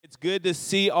It's good to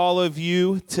see all of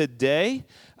you today.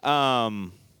 I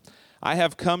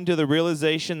have come to the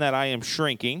realization that I am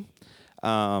shrinking.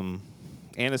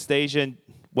 Anastasia,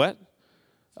 what?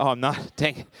 Oh, I'm not.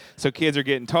 Dang it. So kids are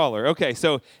getting taller. Okay,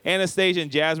 so Anastasia and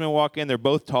Jasmine walk in. They're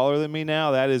both taller than me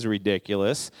now. That is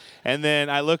ridiculous. And then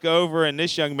I look over, and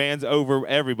this young man's over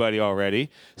everybody already.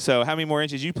 So how many more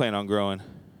inches you plan on growing?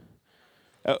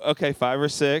 Okay, 5 or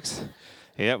 6.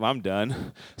 Yep, I'm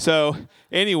done. So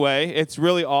anyway, it's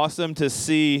really awesome to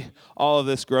see all of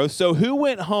this growth. So who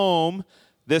went home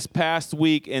this past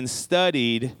week and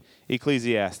studied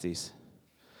Ecclesiastes?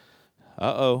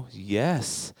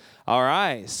 Yes. All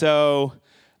right. So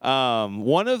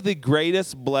one of the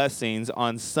greatest blessings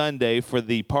on Sunday for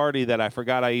the party that I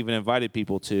forgot I even invited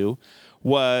people to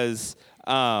was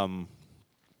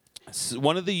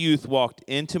one of the youth walked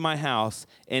into my house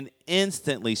and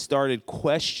instantly started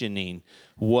questioning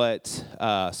what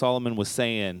Solomon was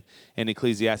saying in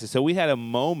Ecclesiastes. So we had a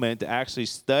moment to actually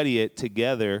study it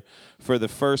together for the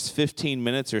first 15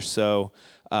 minutes or so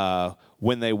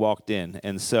when they walked in.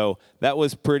 And so that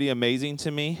was pretty amazing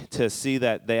to me to see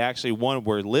that they actually, one,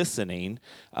 were listening,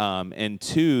 and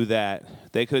two,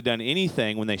 that they could have done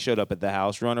anything when they showed up at the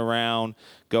house, run around,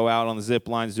 go out on the zip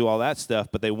lines, do all that stuff,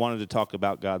 but they wanted to talk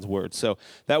about God's word. So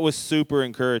that was super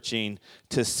encouraging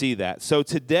to see that. So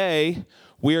today,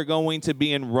 we are going to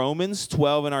be in Romans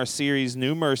 12 in our series,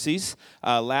 New Mercies.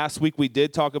 Last week we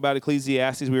did talk about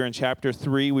Ecclesiastes. We were in chapter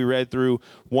 3. We read through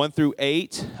 1 through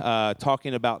 8,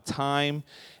 talking about time.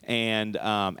 And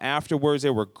afterwards,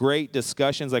 there were great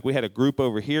discussions. Like we had a group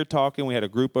over here talking. We had a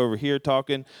group over here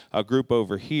talking, a group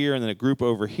over here, and then a group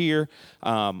over here.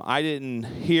 I didn't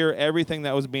hear everything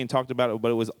that was being talked about, but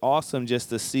it was awesome just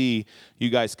to see you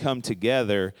guys come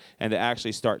together and to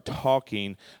actually start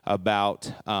talking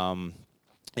about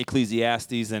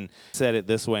Ecclesiastes, and said it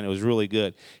this way, and it was really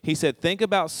good. He said, think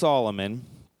about Solomon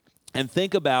and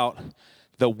think about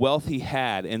the wealth he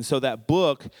had. And so that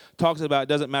book talks about it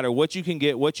doesn't matter what you can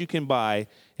get, what you can buy,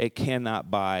 it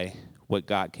cannot buy what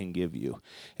God can give you.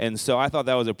 And so I thought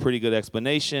that was a pretty good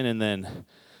explanation. And then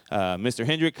Mr.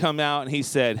 Hendrick come out and he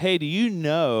said, hey, do you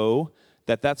know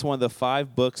that that's one of the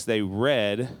 5 books they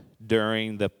read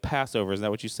during the Passover? Is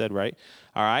that what you said, right?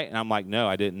 All right. And I'm like, no,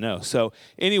 I didn't know. So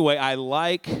anyway, I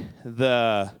like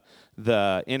the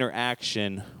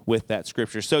interaction with that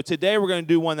scripture. So today we're going to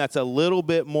do one that's a little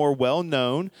bit more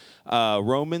well-known,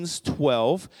 Romans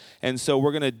 12. And so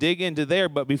we're going to dig into there.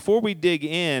 But before we dig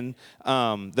in,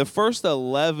 the first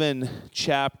 11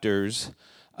 chapters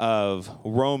of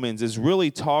Romans is really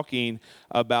talking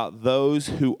about those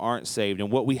who aren't saved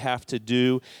and what we have to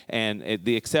do and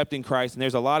the accepting Christ. And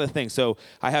there's a lot of things. So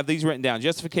I have these written down.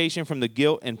 Justification from the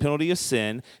guilt and penalty of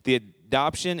sin, the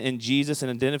adoption in Jesus and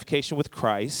identification with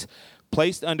Christ,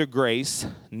 placed under grace,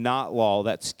 not law.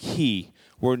 That's key.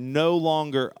 We're no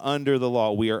longer under the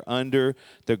law. We are under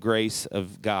the grace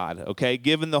of God, okay?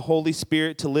 Given the Holy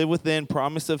Spirit to live within,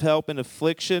 promise of help in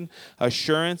affliction,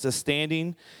 assurance, a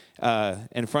standing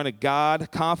in front of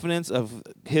God, confidence of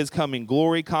his coming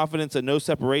glory, confidence of no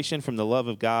separation from the love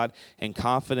of God, and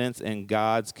confidence in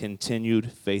God's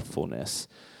continued faithfulness.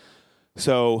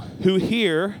 So who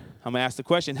here, I'm going to ask the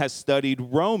question, has studied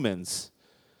Romans?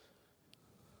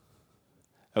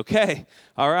 Okay,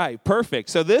 all right, perfect.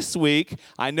 So this week,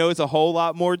 I know it's a whole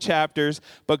lot more chapters,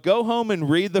 but go home and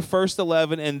read the first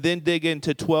 11 and then dig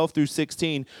into 12 through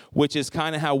 16, which is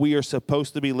kind of how we are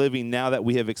supposed to be living now that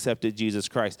we have accepted Jesus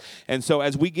Christ. And so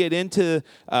as we get into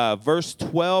verse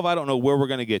 12, I don't know where we're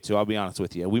going to get to, I'll be honest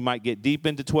with you. We might get deep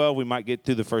into 12, we might get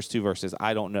through the first 2 verses,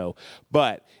 I don't know.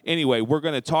 But anyway, we're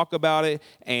going to talk about it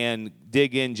and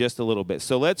dig in just a little bit.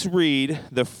 So let's read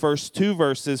the first 2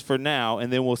 verses for now,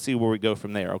 and then we'll see where we go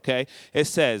from there, okay? It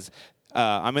says,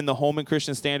 I'm in the Holman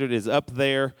Christian Standard, is up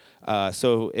there.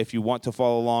 So if you want to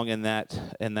follow along in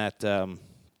that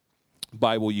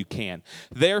Bible, you can.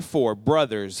 Therefore,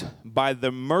 brothers, by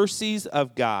the mercies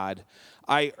of God,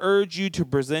 I urge you to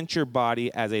present your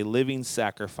body as a living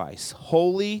sacrifice,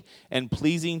 holy and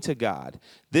pleasing to God.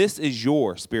 This is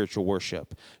your spiritual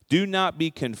worship. Do not be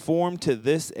conformed to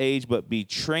this age, but be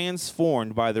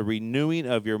transformed by the renewing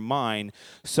of your mind,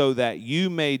 so that you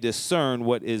may discern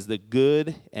what is the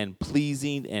good and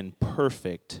pleasing and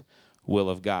perfect will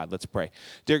of God. Let's pray.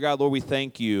 Dear God, Lord, we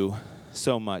thank you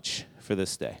so much for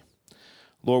this day.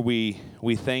 Lord, we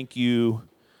thank you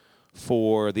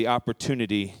for the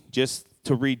opportunity just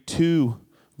to read 2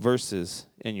 verses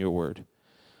in your word.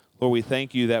 Lord, we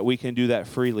thank you that we can do that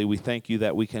freely. We thank you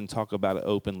that we can talk about it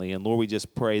openly. And Lord, we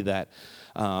just pray that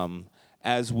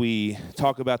as we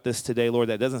talk about this today, Lord,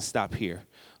 that doesn't stop here.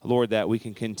 Lord, that we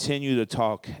can continue to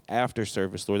talk after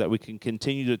service, Lord, that we can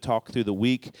continue to talk through the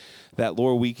week, that,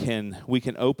 Lord, we can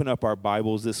open up our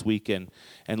Bibles this week. And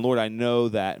Lord, I know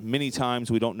that many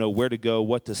times we don't know where to go,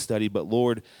 what to study, but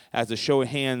Lord, as a show of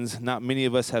hands, not many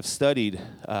of us have studied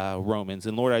Romans.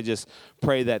 And Lord, I just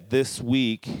pray that this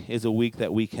week is a week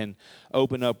that we can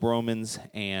open up Romans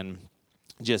and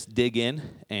just dig in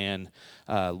and,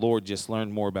 Lord, just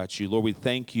learn more about you. Lord, we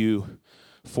thank you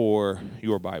for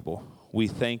your Bible. We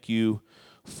thank you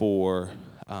for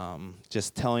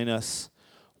just telling us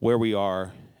where we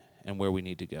are and where we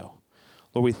need to go.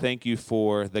 Lord, we thank you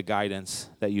for the guidance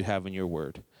that you have in your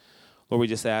word. Lord, we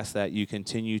just ask that you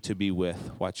continue to be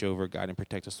with, watch over, guide, and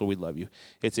protect us. Lord, we love you.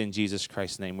 It's in Jesus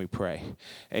Christ's name we pray.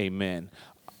 Amen.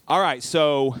 All right,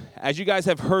 so as you guys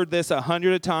have heard this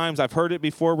 100 times, I've heard it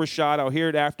before Rashad, I'll hear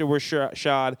it after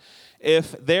Rashad.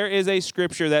 If there is a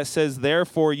scripture that says,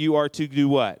 therefore, you are to do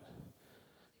what?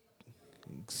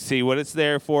 See what it's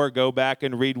there for, go back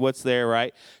and read what's there,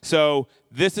 right? So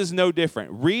this is no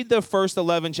different. Read the first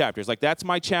 11 chapters. Like, that's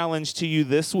my challenge to you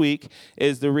this week,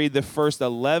 is to read the first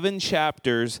 11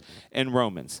 chapters in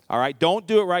Romans. All right? Don't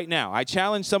do it right now. I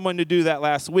challenged someone to do that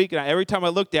last week, and every time I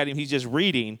looked at him, he's just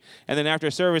reading. And then after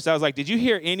service, I was like, did you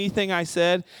hear anything I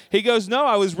said? He goes, no,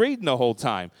 I was reading the whole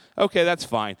time. Okay, that's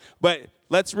fine. But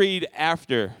let's read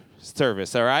after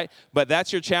service, all right? But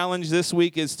that's your challenge this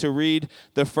week, is to read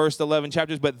the first 11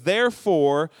 chapters. But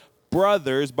therefore,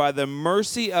 brothers, by the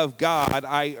mercy of God,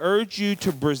 I urge you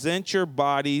to present your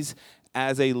bodies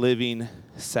as a living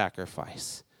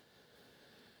sacrifice.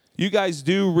 You guys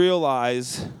do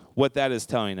realize what that is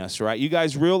telling us, right? You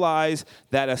guys realize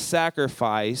that a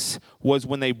sacrifice was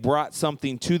when they brought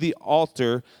something to the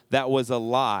altar that was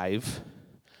alive,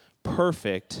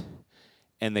 perfect,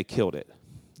 and they killed it.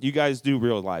 You guys do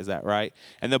realize that, right?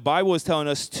 And the Bible is telling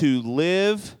us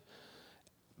to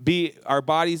be our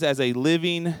bodies as a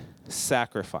living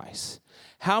sacrifice.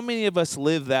 How many of us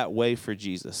live that way for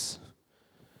Jesus?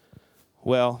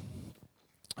 Well,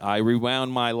 I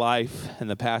rewound my life in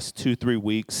the past 2-3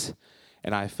 weeks,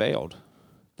 and I failed.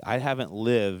 I haven't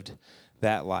lived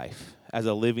that life as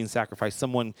a living sacrifice,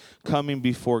 someone coming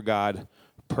before God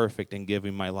perfect and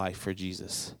giving my life for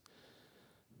Jesus.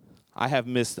 I have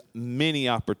missed many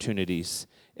opportunities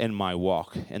in my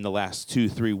walk in the last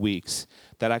 2-3 weeks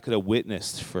that I could have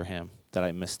witnessed for him, that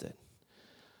I missed it.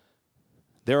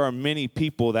 There are many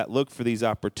people that look for these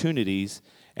opportunities,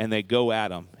 and they go at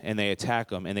them, and they attack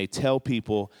them, and they tell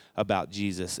people about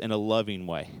Jesus in a loving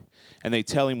way, and they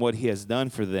tell him what he has done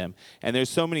for them. And there's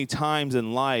so many times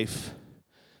in life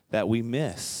that we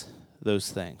miss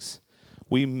those things.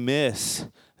 We miss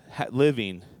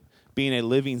being a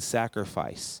living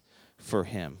sacrifice for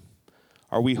him.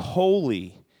 Are we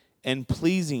holy and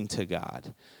pleasing to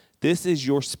God? This is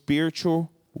your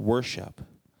spiritual worship.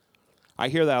 I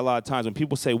hear that a lot of times when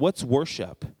people say, what's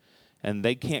worship? And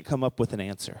they can't come up with an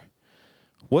answer.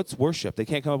 What's worship? They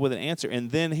can't come up with an answer. And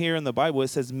then here in the Bible, it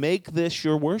says, make this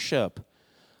your worship.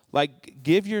 Like,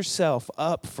 give yourself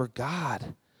up for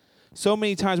God. So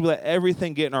many times we let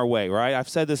everything get in our way, right? I've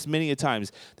said this many a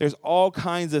times. There's all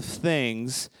kinds of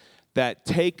things that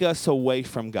take us away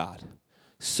from God.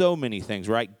 So many things,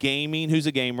 right? Gaming. Who's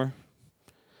a gamer?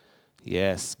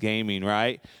 Yes, gaming,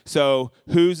 right? So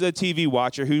who's a TV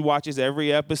watcher? Who watches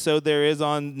every episode there is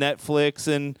on Netflix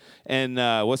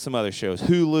and what's some other shows?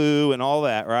 Hulu and all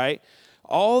that, right?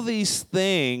 All these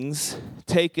things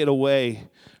take it away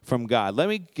from God. Let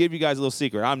me give you guys a little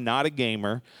secret. I'm not a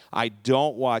gamer. I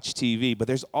don't watch TV, but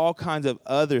there's all kinds of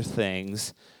other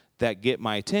things that get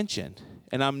my attention.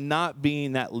 And I'm not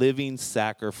being that living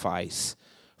sacrifice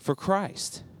for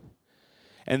Christ.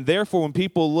 And therefore, when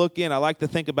people look in, I like to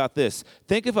think about this.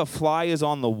 Think if a fly is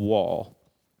on the wall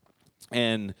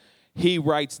and he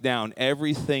writes down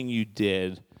everything you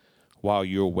did while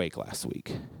you were awake last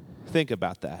week. Think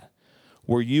about that.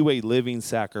 Were you a living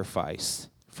sacrifice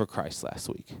for Christ last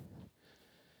week?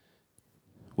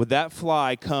 Would that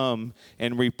fly come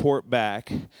and report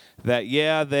back that,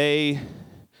 yeah, they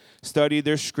studied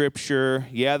their scripture,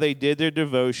 yeah, they did their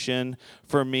devotion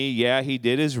for me, yeah, he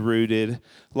did his rooted.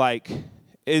 Like,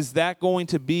 is that going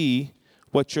to be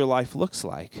what your life looks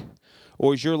like?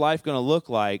 Or is your life going to look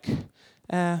like,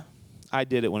 I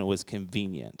did it when it was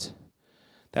convenient?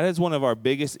 That is one of our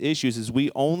biggest issues, is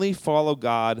we only follow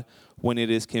God when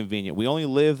it is convenient. We only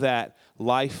live that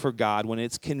life for God when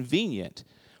it's convenient.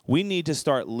 We need to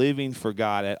start living for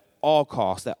God at all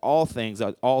costs, at all things,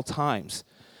 at all times.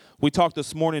 We talked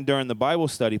this morning during the Bible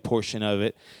study portion of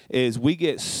it, is we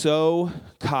get so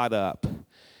caught up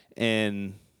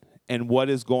in and what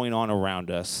is going on around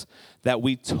us that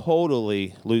we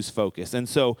totally lose focus. And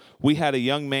so we had a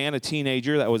young man, a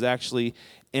teenager, that was actually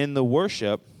in the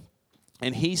worship,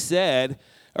 and he said,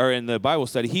 or in the Bible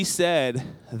study, he said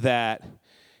that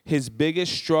his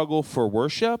biggest struggle for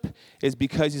worship is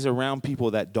because he's around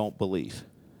people that don't believe.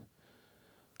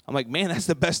 I'm like, man, that's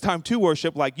the best time to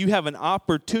worship. Like, you have an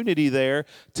opportunity there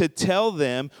to tell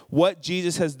them what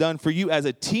Jesus has done for you as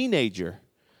a teenager.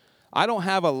 I don't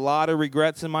have a lot of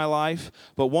regrets in my life,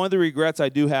 but one of the regrets I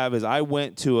do have is I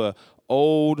went to a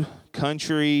old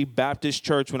country Baptist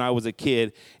church when I was a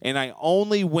kid, and I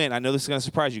only went, I know this is going to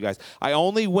surprise you guys, I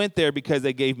only went there because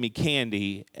they gave me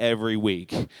candy every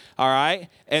week, all right?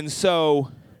 And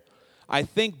so I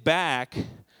think back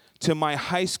to my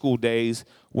high school days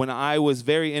when I was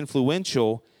very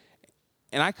influential,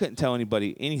 and I couldn't tell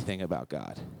anybody anything about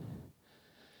God.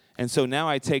 And so now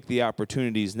I take the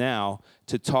opportunities now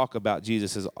to talk about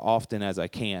Jesus as often as I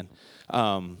can.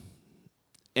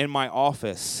 In my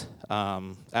office,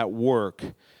 at work,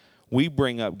 we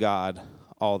bring up God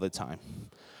all the time.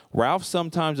 Ralph's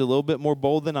sometimes a little bit more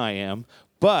bold than I am,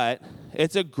 but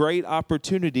it's a great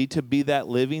opportunity to be that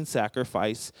living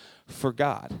sacrifice for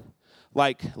God.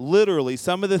 Like, literally,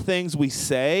 some of the things we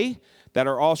say that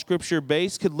are all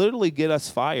Scripture-based could literally get us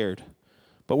fired,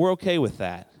 but we're okay with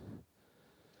that.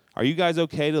 Are you guys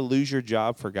okay to lose your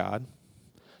job for God?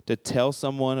 To tell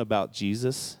someone about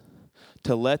Jesus?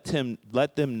 To let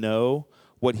them know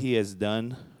what he has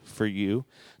done for you?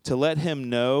 To let him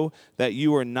know that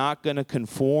you are not going to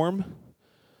conform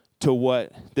to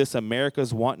what this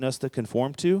America's wanting us to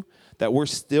conform to? That we're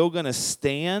still going to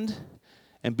stand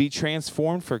and be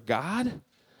transformed for God?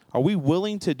 Are we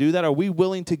willing to do that? Are we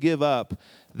willing to give up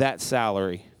that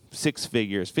salary, 6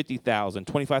 figures, $50,000,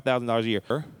 $25,000 a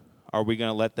year? Are we going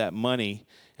to let that money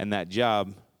and that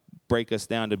job break us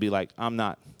down to be like, I'm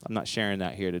not sharing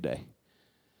that here today?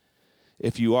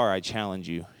 If you are, I challenge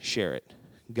you, share it.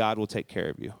 God will take care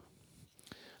of you.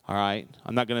 All right?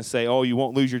 I'm not going to say, oh, you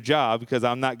won't lose your job, because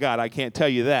I'm not God. I can't tell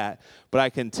you that. But I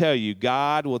can tell you,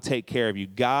 God will take care of you.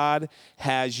 God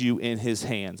has you in his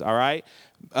hands. All right?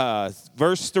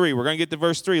 Verse 3. We're going to get to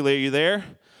verse 3. Leah, are you there?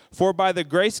 For by the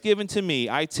grace given to me,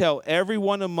 I tell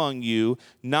everyone among you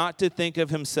not to think of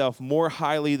himself more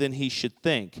highly than he should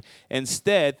think.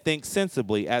 Instead, think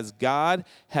sensibly, as God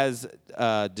has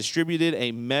distributed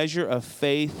a measure of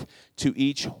faith to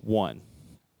each one.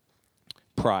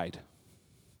 Pride.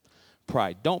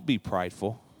 Don't be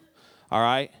prideful. All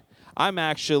right? I'm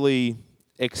actually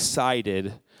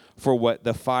excited for what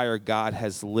the fire God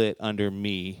has lit under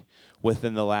me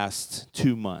within the last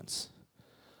 2 months.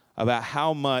 About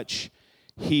how much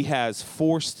he has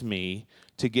forced me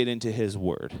to get into his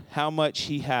word. How much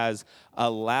he has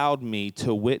allowed me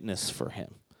to witness for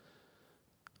him.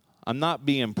 I'm not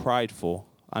being prideful.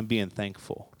 I'm being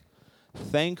thankful.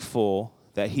 Thankful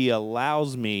that he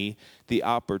allows me the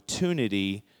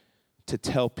opportunity to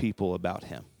tell people about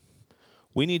him.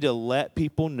 We need to let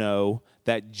people know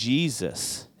that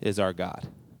Jesus is our God.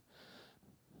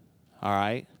 All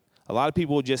right? A lot of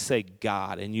people will just say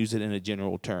God and use it in a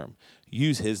general term.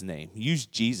 Use his name. Use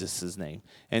Jesus' name.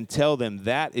 And tell them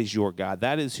that is your God.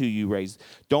 That is who you raised.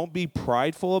 Don't be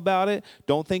prideful about it.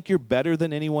 Don't think you're better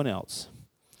than anyone else.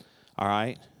 All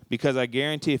right? Because I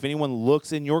guarantee if anyone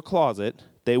looks in your closet,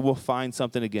 they will find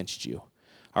something against you.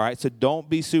 All right? So don't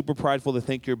be super prideful to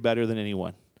think you're better than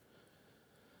anyone.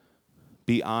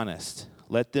 Be honest.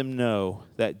 Let them know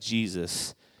that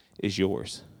Jesus is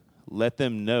yours. Let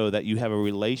them know that you have a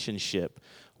relationship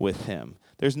with him.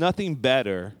 There's nothing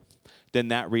better than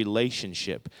that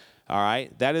relationship, all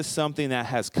right? That is something that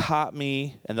has caught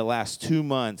me in the last 2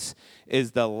 months,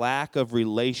 is the lack of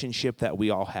relationship that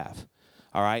we all have,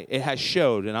 all right? It has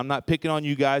showed, and I'm not picking on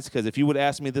you guys, because if you would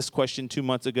ask me this question 2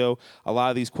 months ago, a lot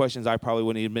of these questions I probably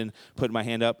wouldn't even been putting my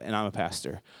hand up, and I'm a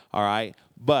pastor, all right?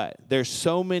 But there's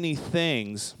so many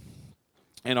things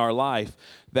in our life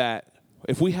that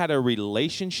if we had a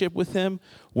relationship with him,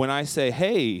 when I say,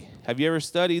 hey, have you ever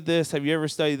studied this? Have you ever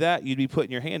studied that? You'd be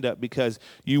putting your hand up because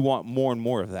you want more and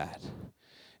more of that.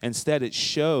 Instead, it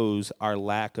shows our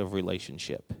lack of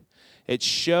relationship. It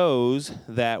shows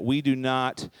that we do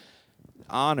not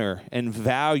honor and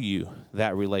value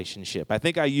that relationship. I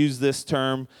think I use this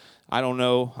term, I don't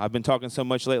know, I've been talking so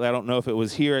much lately, I don't know if it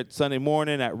was here at Sunday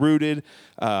morning at Rooted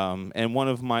and one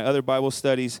of my other Bible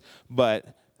studies,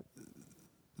 but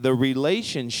the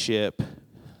relationship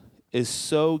is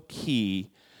so key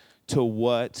to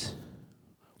what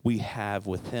we have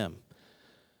with him.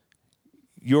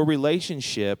 Your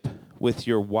relationship with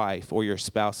your wife or your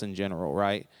spouse in general,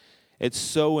 right? It's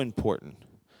so important.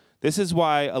 This is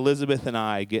why Elizabeth and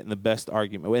I get in the best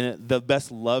argument, the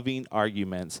best loving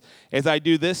arguments, is I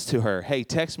do this to her. Hey,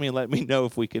 text me and let me know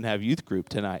if we can have youth group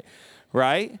tonight,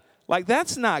 right? Like,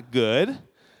 that's not good.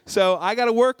 So I got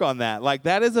to work on that. Like,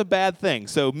 that is a bad thing.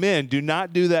 So men, do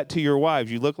not do that to your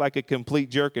wives. You look like a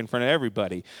complete jerk in front of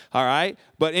everybody, all right?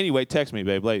 But anyway, text me,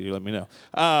 babe, later. Let me know.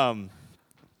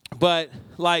 But,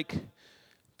 like,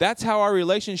 that's how our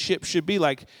relationship should be.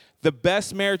 Like, the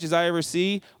best marriages I ever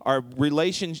see are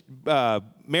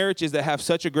marriages that have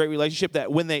such a great relationship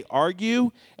that when they argue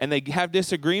and they have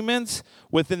disagreements,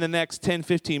 within the next 10,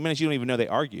 15 minutes, you don't even know they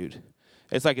argued.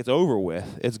 It's like it's over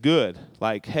with. It's good.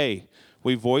 Like, hey,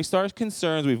 we voiced our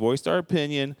concerns. We voiced our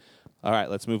opinion. All right,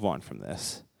 let's move on from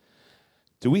this.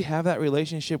 Do we have that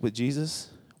relationship with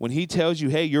Jesus? When he tells you,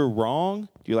 hey, you're wrong,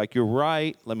 you're like, you're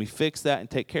right. Let me fix that and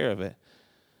take care of it.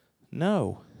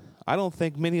 No. I don't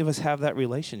think many of us have that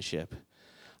relationship.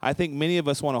 I think many of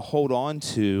us want to hold on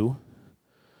to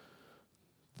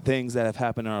things that have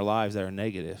happened in our lives that are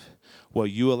negative. Well,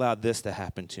 you allowed this to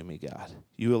happen to me, God.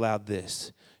 You allowed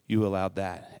this. You allowed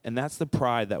that. And that's the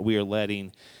pride that we are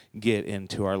letting get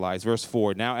into our lives. Verse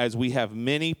 4, now as we have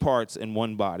many parts in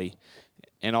one body,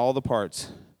 and all the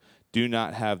parts do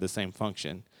not have the same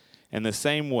function, in the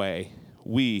same way,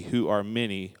 we who are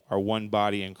many are one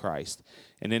body in Christ,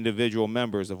 and individual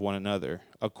members of one another.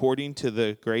 According to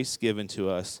the grace given to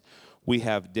us, we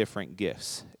have different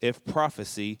gifts. If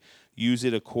prophecy, use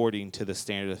it according to the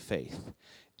standard of faith.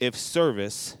 If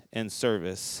service, in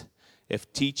service.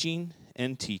 If teaching,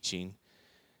 in teaching.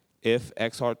 If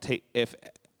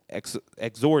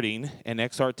exhorting and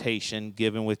exhortation,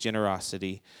 given with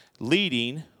generosity.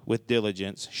 Leading with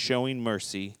diligence, showing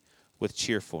mercy with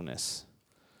cheerfulness.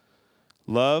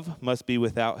 Love must be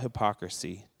without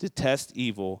hypocrisy. Detest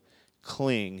evil.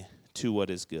 Cling to what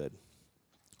is good.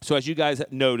 So as you guys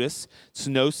notice, it's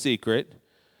no secret.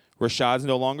 Rashad's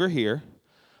no longer here,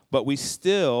 but we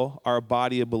still are a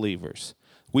body of believers.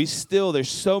 There's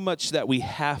so much that we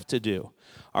have to do.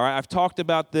 All right, I've talked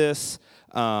about this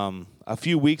a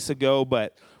few weeks ago,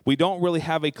 but we don't really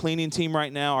have a cleaning team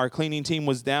right now. Our cleaning team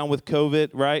was down with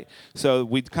COVID, right? So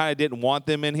we kind of didn't want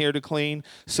them in here to clean.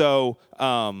 So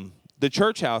the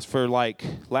church house, for like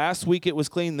last week it was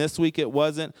clean, this week it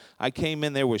wasn't. I came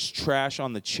in, there was trash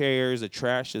on the chairs. The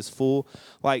trash is full.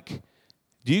 Like,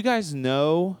 do you guys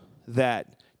know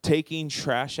that taking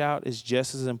trash out is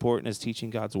just as important as teaching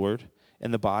God's word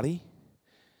in the body?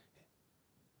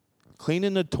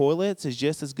 Cleaning the toilets is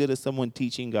just as good as someone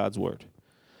teaching God's word.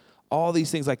 All these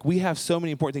things, like, we have so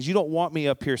many important things. You don't want me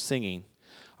up here singing.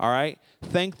 All right?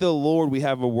 Thank the Lord we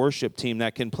have a worship team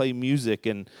that can play music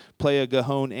and play a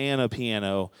cajon and a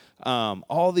piano.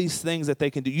 All these things that they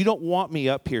can do. You don't want me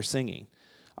up here singing.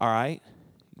 All right?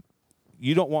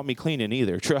 You don't want me cleaning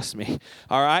either, trust me.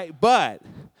 All right? But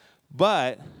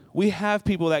we have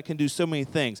people that can do so many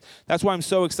things. That's why I'm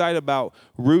so excited about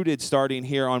Rooted starting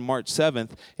here on March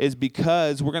 7th, is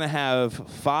because we're going to have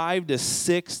 5 to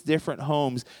 6 different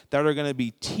homes that are going to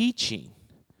be teaching.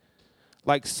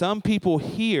 Like, some people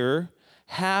here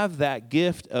have that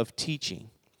gift of teaching.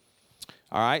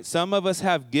 All right? Some of us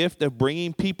have gift of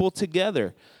bringing people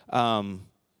together.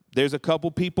 There's a couple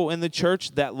people in the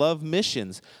church that love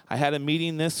missions. I had a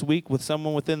meeting this week with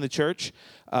someone within the church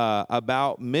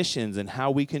about missions and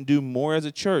how we can do more as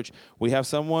a church. We have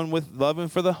someone with loving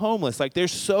for the homeless. Like,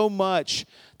 there's so much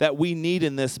that we need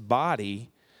in this body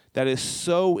that is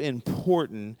so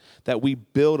important that we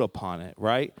build upon it,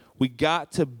 right? We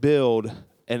got to build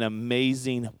an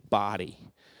amazing body,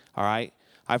 all right?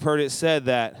 I've heard it said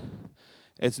that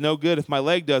it's no good if my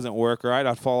leg doesn't work, right?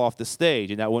 I'd fall off the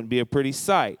stage, and that wouldn't be a pretty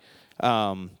sight.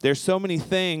 There's so many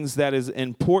things that is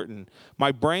important.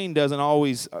 My brain doesn't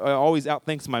always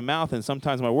outthinks my mouth, and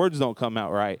sometimes my words don't come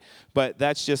out right. But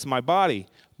that's just my body.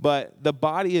 But the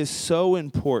body is so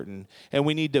important, and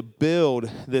we need to build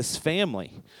this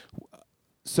family.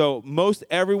 So most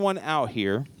everyone out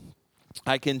here,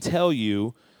 I can tell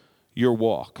you your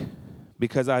walk,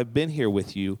 because I've been here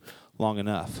with you long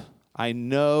enough. I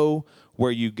know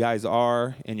where you guys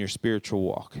are in your spiritual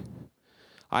walk.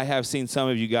 I have seen some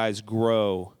of you guys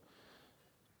grow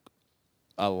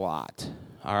a lot,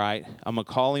 all right? I'm going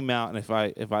to call him out, and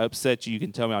if I upset you, you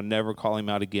can tell me. I'll never call him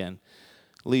out again.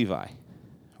 Levi,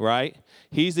 right?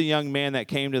 He's the young man that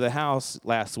came to the house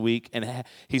last week, and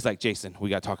he's like, Jason, we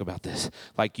got to talk about this.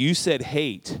 Like, you said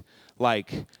hate.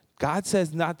 Like, God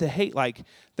says not to hate. Like,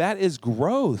 that is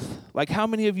growth. Like, how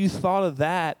many of you thought of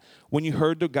that when you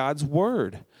heard God's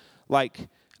word? Like,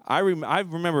 I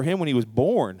remember him when he was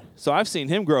born. So I've seen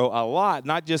him grow a lot,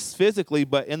 not just physically,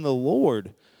 but in the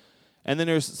Lord. And then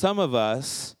there's some of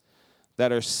us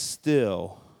that are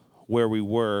still where we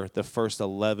were the first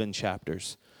 11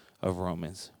 chapters of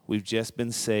Romans. We've just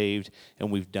been saved, and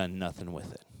we've done nothing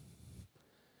with it.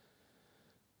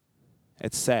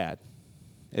 It's sad.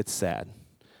 It's sad.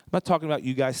 I'm not talking about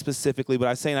you guys specifically, but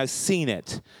I'm saying I've seen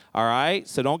it, all right?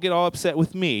 So don't get all upset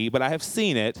with me, but I have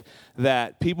seen it,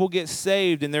 that people get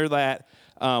saved, and they're that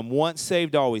once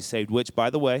saved, always saved, which, by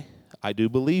the way, I do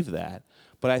believe that.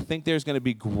 But I think there's going to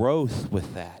be growth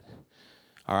with that.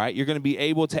 All right? You're going to be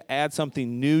able to add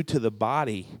something new to the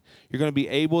body. You're going to be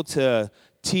able to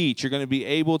teach. You're going to be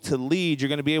able to lead. You're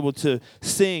going to be able to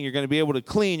sing. You're going to be able to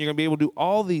clean. You're going to be able to do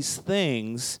all these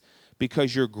things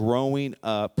because you're growing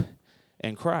up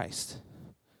in Christ.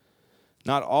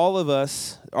 Not all of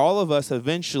us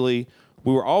eventually,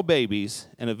 we were all babies,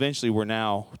 and eventually we're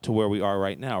now to where we are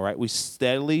right now, right? We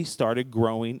steadily started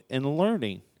growing and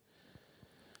learning.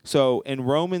 So in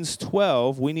Romans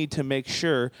 12, we need to make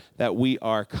sure that we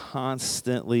are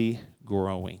constantly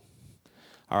growing.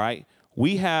 All right?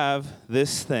 We have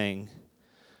this thing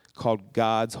called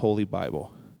God's Holy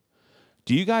Bible.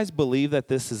 Do you guys believe that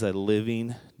this is a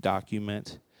living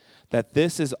document? That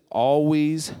this is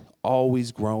always,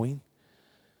 always growing?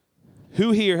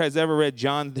 Who here has ever read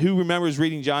John? Who remembers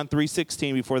reading John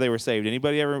 3:16 before they were saved?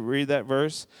 Anybody ever read that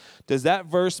verse? Does that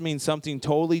verse mean something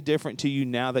totally different to you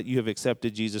now that you have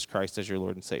accepted Jesus Christ as your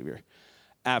Lord and Savior?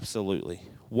 Absolutely.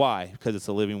 Why? Because it's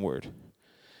a living word.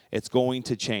 It's going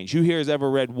to change. Who here has ever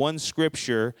read one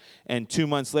scripture and 2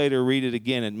 months later read it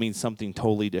again and it means something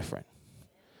totally different?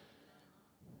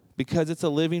 Because it's a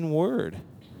living word.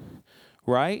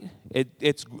 Right?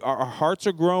 It's our hearts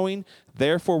are growing,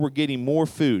 therefore we're getting more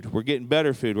food. We're getting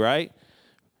better food, right?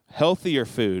 Healthier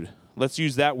food. Let's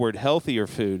use that word, healthier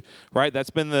food, right? That's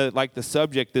been the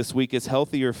subject this week is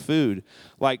healthier food.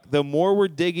 Like the more we're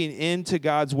digging into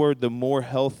God's word, the more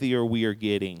healthier we are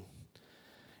getting.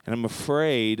 And I'm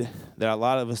afraid that a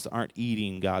lot of us aren't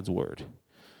eating God's word.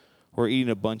 We're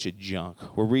eating a bunch of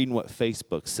junk. We're reading what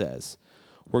Facebook says.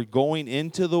 We're going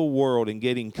into the world and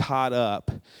getting caught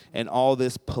up in all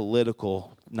this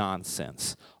political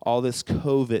nonsense, all this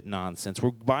COVID nonsense.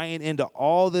 We're buying into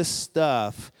all this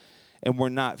stuff, and we're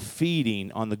not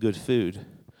feeding on the good food.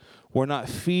 We're not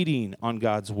feeding on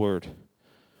God's word.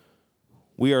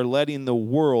 We are letting the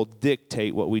world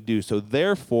dictate what we do. So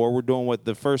therefore, we're doing what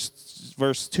the first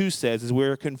verse 2 says, is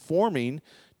we're conforming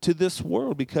to this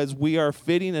world because we are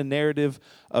fitting a narrative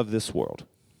of this world.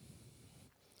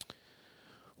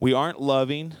 We aren't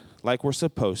loving like we're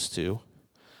supposed to.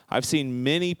 I've seen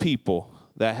many people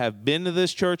that have been to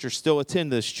this church or still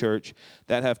attend this church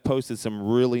that have posted some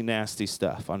really nasty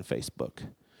stuff on Facebook.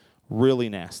 Really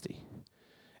nasty.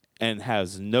 And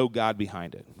has no God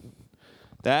behind it.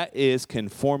 That is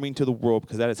conforming to the world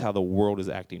because that is how the world is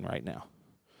acting right now.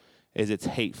 It's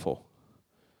hateful.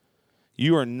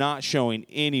 You are not showing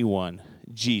anyone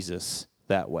Jesus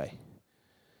that way.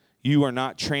 You are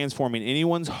not transforming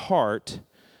anyone's heart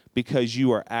because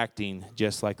you are acting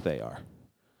just like they are.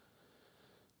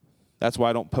 That's why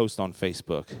I don't post on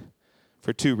Facebook,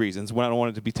 for 2 reasons. One, I don't want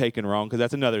it to be taken wrong, because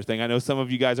that's another thing. I know some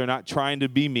of you guys are not trying to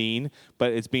be mean,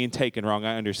 but it's being taken wrong.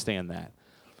 I understand that.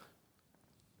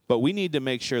 But we need to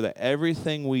make sure that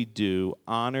everything we do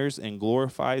honors and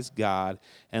glorifies God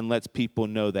and lets people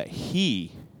know that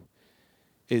He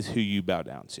is who you bow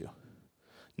down to.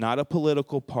 Not a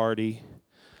political party,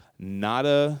 not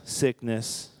a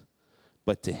sickness,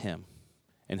 but to Him.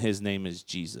 And His name is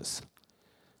Jesus.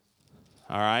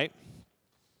 All right?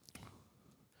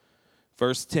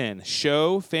 Verse 10,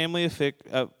 show family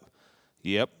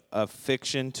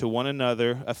affection to one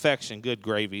another. Affection, good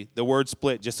gravy. The word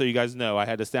split, just so you guys know. I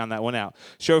had to sound that one out.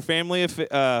 Show family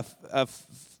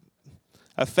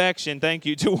affection, thank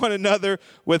you, to one another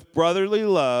with brotherly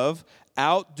love.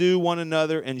 Outdo one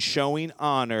another in showing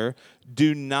honor.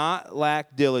 Do not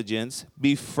lack diligence.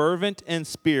 Be fervent in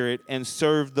spirit and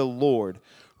serve the Lord.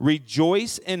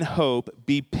 Rejoice in hope.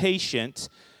 Be patient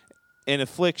in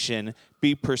affliction.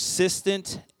 Be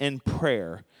persistent in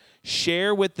prayer.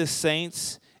 Share with the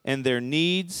saints in their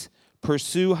needs.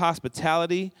 Pursue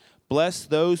hospitality. Bless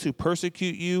those who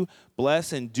persecute you.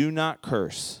 Bless and do not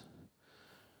curse.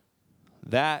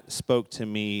 That spoke to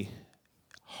me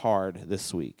hard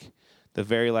this week. The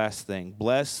very last thing.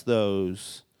 Bless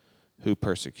those who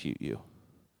persecute you.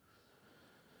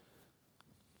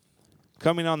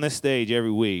 Coming on this stage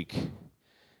every week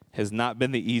has not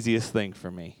been the easiest thing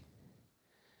for me.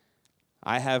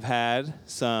 I have had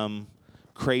some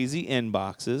crazy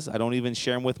inboxes. I don't even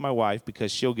share them with my wife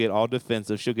because she'll get all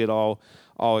defensive. She'll get all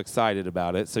excited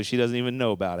about it, so she doesn't even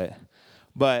know about it.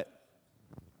 But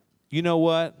you know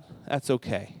what? That's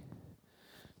okay.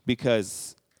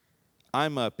 Because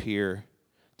I'm up here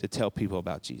to tell people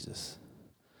about Jesus.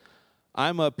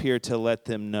 I'm up here to let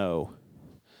them know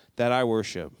that I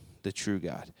worship the true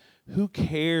God. Who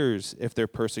cares if they're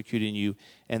persecuting you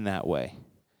in that way?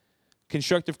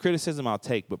 Constructive criticism I'll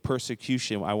take, but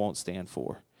persecution I won't stand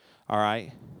for. All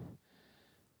right?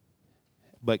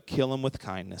 But kill them with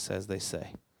kindness, as they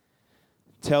say.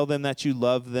 Tell them that you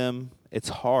love them. It's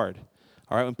hard.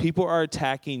 All right? When people are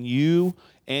attacking you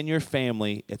and your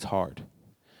family, it's hard.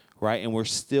 Right? And we're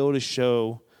still to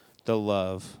show the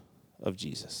love of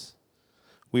Jesus.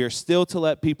 We are still to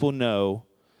let people know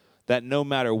that no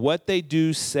matter what they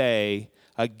do say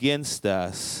against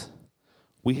us,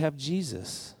 we have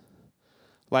Jesus.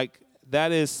 Like,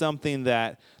 that is something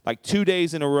that, like 2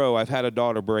 days in a row, I've had a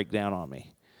daughter break down on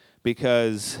me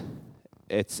because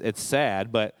it's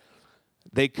sad, but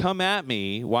they come at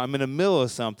me while I'm in the middle of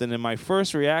something, and my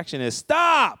first reaction is,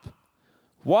 stop!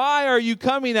 Why are you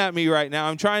coming at me right now?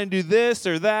 I'm trying to do this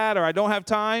or that, or I don't have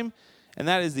time. And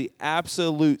that is the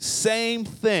absolute same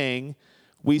thing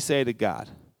we say to God.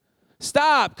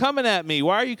 Stop coming at me.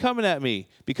 Why are you coming at me?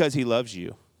 Because he loves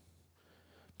you.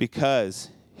 Because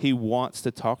he wants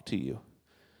to talk to you.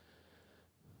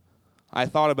 I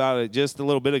thought about it just a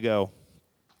little bit ago.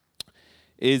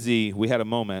 Izzy, we had a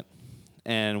moment,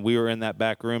 and we were in that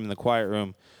back room, in the quiet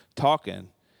room, talking.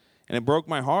 And it broke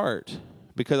my heart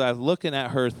because I was looking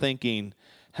at her thinking,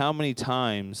 how many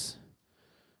times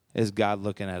is God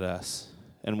looking at us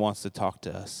and wants to talk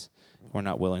to us? We're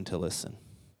not willing to listen.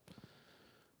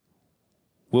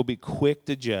 We'll be quick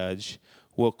to judge.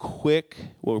 We'll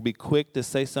be quick to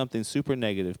say something super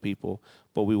negative, people,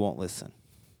 but we won't listen.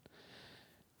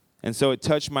 And so it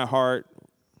touched my heart.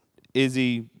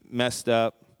 Izzy messed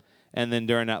up, and then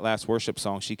during that last worship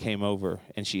song, she came over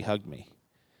and she hugged me,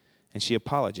 and she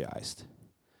apologized.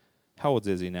 How old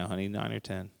is Izzy now, honey? 9 or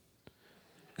 10?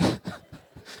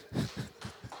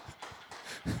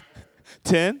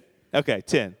 10? Okay,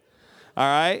 10. All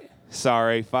right.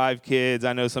 Sorry, 5 kids.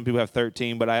 I know some people have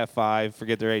 13, but I have 5.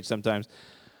 Forget their age sometimes.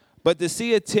 But to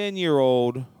see a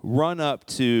 10-year-old run up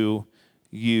to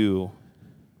you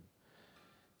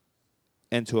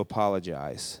and to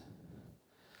apologize,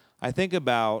 I think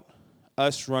about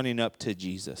us running up to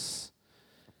Jesus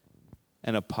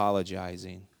and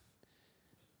apologizing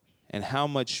and how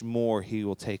much more he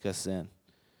will take us in.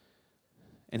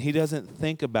 And he doesn't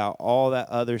think about all that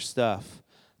other stuff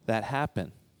that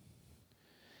happened.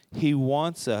 He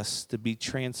wants us to be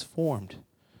transformed.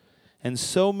 And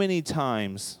so many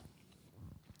times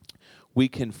we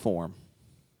conform.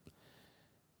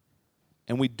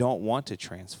 And we don't want to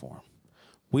transform.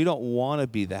 We don't want to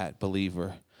be that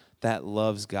believer that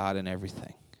loves God and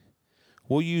everything.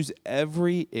 We'll use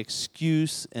every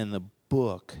excuse in the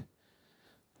book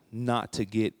not to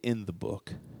get in the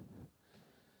book.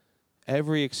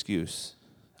 Every excuse.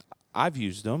 I've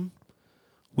used them.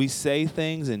 We say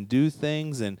things and do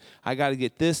things, and I got to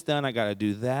get this done, I got to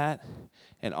do that,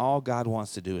 and all God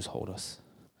wants to do is hold us.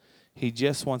 He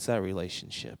just wants that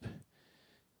relationship.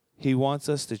 He wants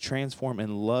us to transform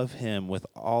and love him with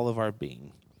all of our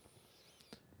being.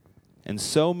 And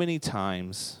so many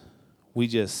times, we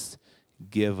just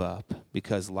give up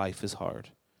because life is hard.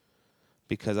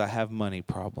 Because I have money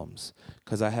problems.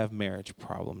 Because I have marriage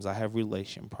problems. I have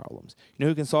relation problems. You know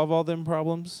who can solve all them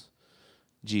problems?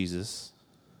 Jesus.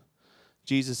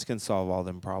 Jesus can solve all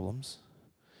them problems.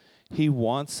 He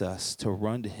wants us to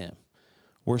run to him.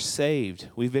 We're saved.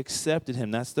 We've accepted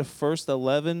him. That's the first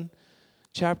 11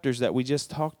 chapters that we just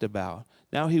talked about.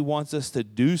 Now he wants us to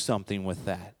do something with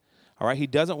that. All right? He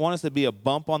doesn't want us to be a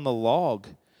bump on the log.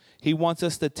 He wants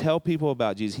us to tell people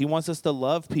about Jesus. He wants us to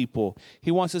love people.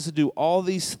 He wants us to do all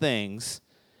these things.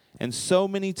 And so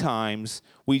many times,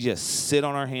 we just sit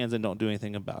on our hands and don't do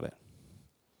anything about it.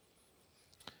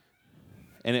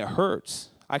 And it hurts.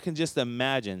 I can just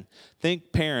imagine.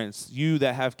 Think parents, you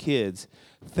that have kids,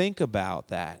 think about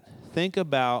that. Think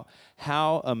about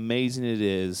how amazing it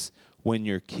is when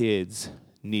your kids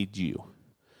need you.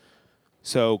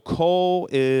 So Cole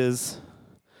is...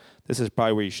 This is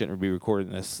probably where you shouldn't be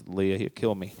recording this, Leah. He'll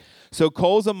kill me. So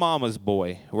Cole's a mama's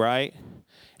boy, right?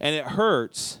 And it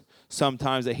hurts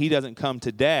sometimes that he doesn't come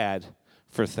to dad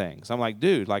for things. I'm like,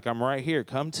 dude, like I'm right here.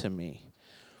 Come to me.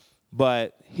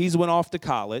 But he's went off to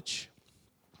college,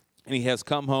 and he has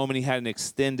come home, and he had an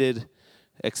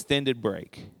extended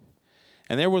break.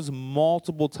 And there was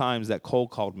multiple times that Cole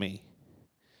called me.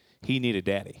 He needed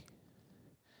daddy.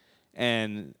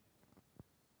 And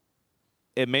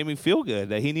it made me feel good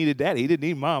that he needed daddy. He didn't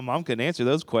need mom. Mom couldn't answer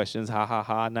those questions. Ha, ha,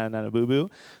 ha, na, na, na, boo, boo.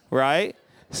 Right?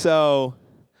 So,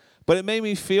 but it made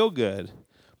me feel good.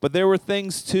 But there were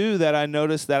things, too, that I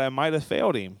noticed that I might have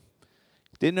failed him.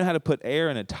 Didn't know how to put air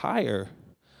in a tire.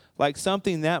 Like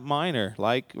something that minor,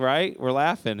 like, right? We're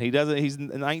laughing. He's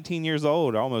 19 years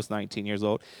old, almost 19 years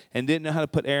old, and didn't know how to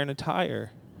put air in a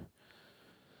tire.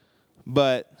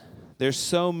 But there's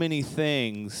so many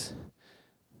things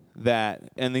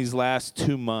that in these last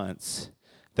 2 months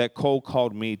that Cole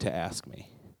called me to ask me.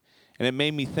 And it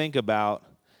made me think about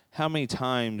how many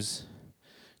times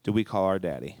do we call our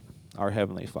daddy, our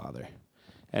Heavenly Father,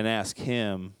 and ask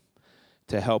him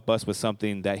to help us with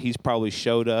something that he's probably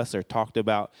showed us or talked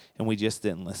about and we just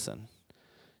didn't listen.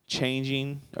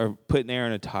 Changing or putting air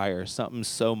in a tire, something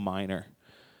so minor.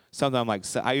 Something I'm like,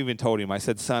 I even told him, I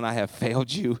said, son, I have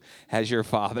failed you as your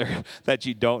father that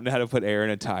you don't know how to put air in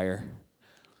a tire.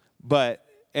 But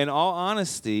in all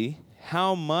honesty,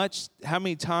 how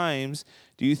many times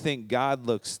do you think God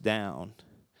looks down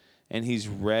and he's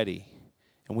ready?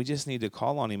 And we just need to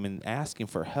call on him and ask him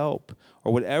for help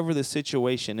or whatever the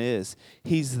situation is.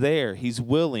 He's there. He's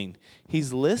willing.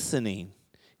 He's listening.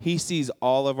 He sees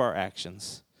all of our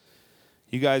actions.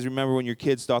 You guys remember when your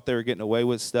kids thought they were getting away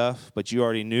with stuff, but you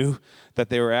already knew that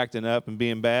they were acting up and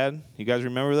being bad? You guys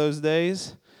remember those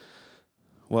days?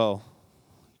 Well,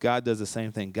 God does the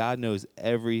same thing. God knows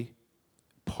every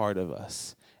part of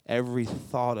us, every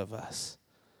thought of us.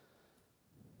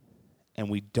 And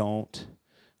we don't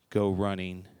go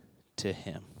running to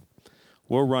him.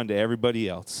 We'll run to everybody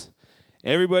else.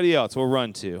 Everybody else we'll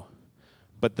run to.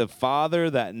 But the Father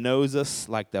that knows us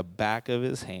like the back of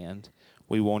his hand,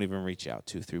 we won't even reach out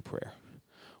to through prayer.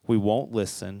 We won't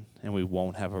listen, and we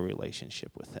won't have a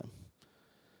relationship with him.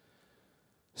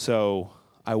 So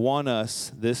I want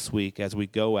us this week as we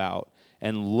go out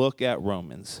and look at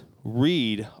Romans,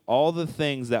 read all the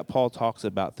things that Paul talks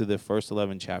about through the first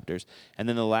 11 chapters, and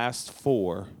then the last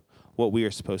 4, what we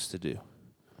are supposed to do.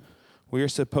 We are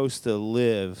supposed to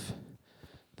live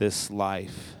this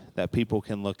life that people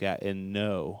can look at and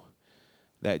know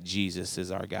that Jesus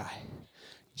is our guy.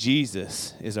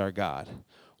 Jesus is our God.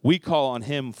 We call on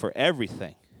him for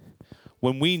everything.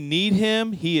 When we need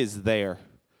him, he is there.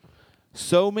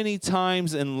 So many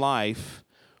times in life,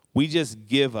 we just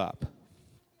give up.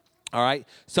 All right?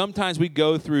 Sometimes we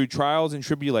go through trials and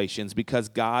tribulations because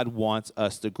God wants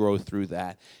us to grow through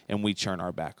that, and we turn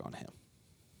our back on him.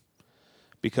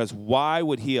 Because why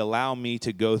would he allow me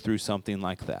to go through something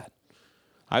like that?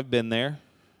 I've been there.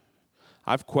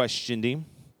 I've questioned him.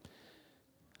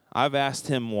 I've asked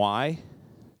him why,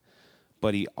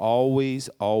 but he always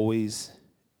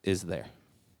is there.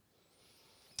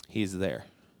 He's there.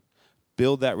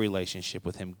 Build that relationship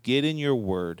with him. Get in your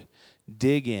word.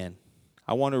 Dig in.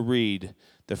 I want to read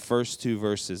the first 2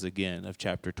 verses again of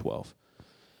chapter 12.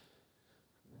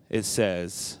 It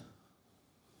says,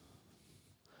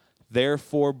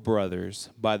 therefore, brothers,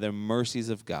 by the mercies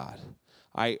of God,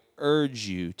 I urge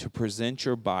you to present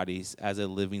your bodies as a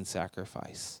living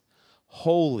sacrifice,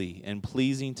 holy and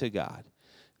pleasing to God.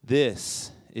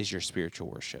 This is your spiritual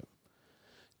worship.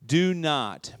 Do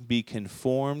not be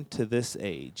conformed to this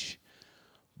age,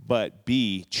 but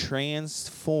be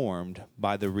transformed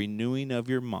by the renewing of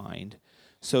your mind,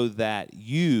 so that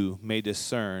you may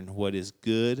discern what is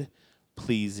good,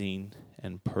 pleasing,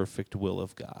 and perfect will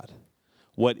of God.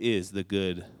 What is the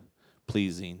good,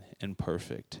 pleasing, and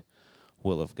perfect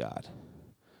will of God?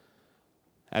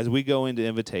 As we go into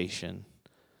invitation,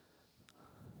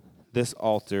 this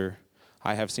altar,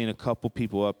 I have seen a couple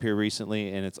people up here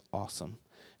recently, and it's awesome.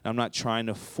 I'm not trying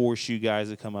to force you guys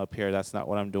to come up here. That's not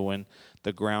what I'm doing.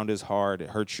 The ground is hard.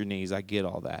 It hurts your knees. I get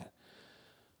all that.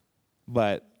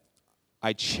 But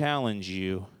I challenge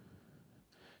you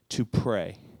to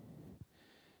pray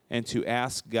and to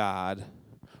ask God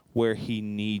where he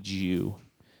needs you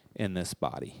in this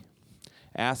body.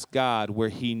 Ask God where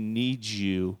he needs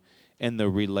you in the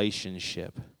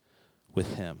relationship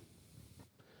with him.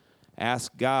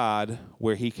 Ask God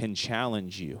where he can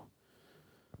challenge you.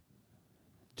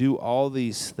 Do all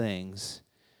these things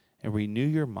and renew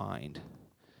your mind.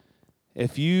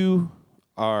 If you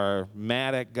are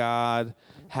mad at God,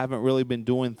 haven't really been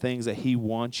doing things that he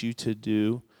wants you to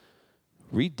do,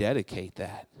 rededicate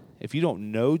that. If you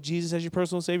don't know Jesus as your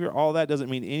personal Savior, all that doesn't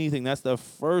mean anything. That's the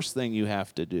first thing you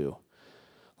have to do.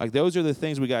 Like, those are the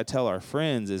things we got to tell our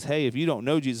friends is, hey, if you don't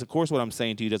know Jesus, of course what I'm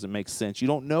saying to you doesn't make sense. You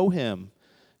don't know him.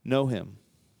 Know him.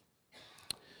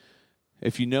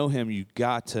 If you know him, you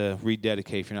got to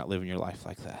rededicate if you're not living your life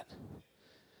like that.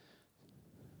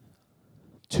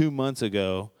 2 months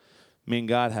ago, me and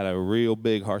God had a real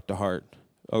big heart-to-heart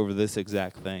over this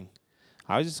exact thing.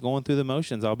 I was just going through the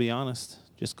motions, I'll be honest.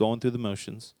 Just going through the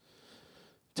motions.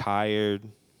 Tired,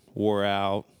 wore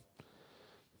out.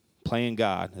 Playing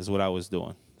God is what I was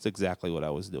doing. It's exactly what I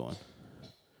was doing.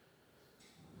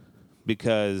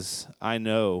 Because I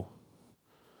know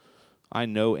I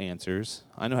know answers.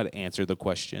 I know how to answer the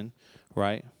question,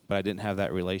 right? But I didn't have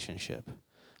that relationship.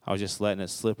 I was just letting it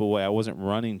slip away. I wasn't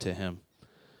running to him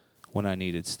when I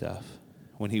needed stuff,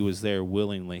 when he was there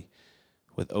willingly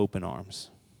with open arms.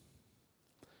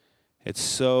 It's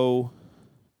so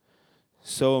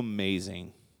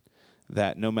amazing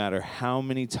that no matter how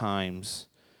many times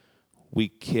we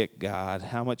kick God,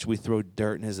 how much we throw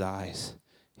dirt in his eyes,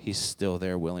 he's still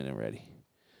there willing and ready.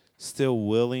 Still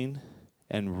willing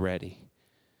and ready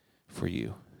for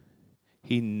you.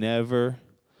 He never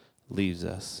leaves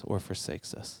us or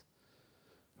forsakes us.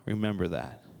 Remember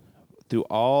that. Through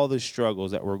all the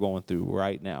struggles that we're going through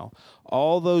right now,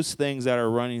 all those things that are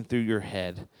running through your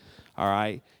head, all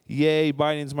right? Yay,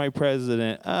 Biden's my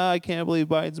president. I can't believe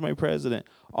Biden's my president.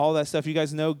 All that stuff. You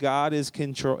guys know God is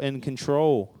in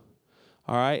control.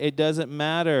 All right? It doesn't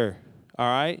matter. All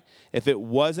right? If it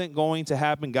wasn't going to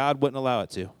happen, God wouldn't allow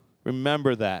it to.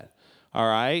 Remember that. All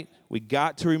right? We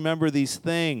got to remember these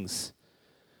things.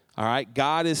 All right?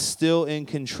 God is still in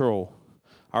control.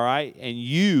 All right? And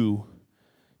you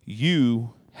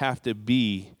have to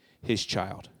be his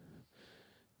child.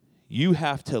 You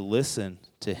have to listen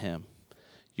to him.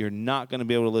 You're not going to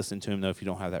be able to listen to him, though, if you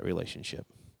don't have that relationship.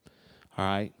 All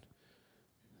right?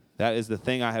 That is the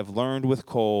thing I have learned with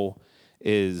Cole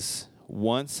is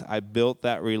once I built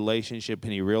that relationship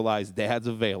and he realized Dad's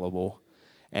available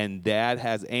and Dad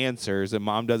has answers and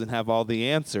Mom doesn't have all the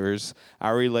answers,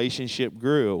 our relationship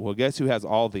grew. Well, guess who has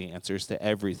all the answers to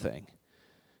everything?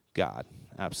 God.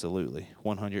 Absolutely.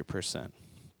 100%.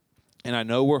 And I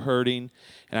know we're hurting,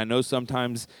 and I know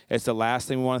sometimes it's the last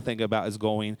thing we want to think about is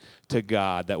going to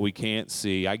God that we can't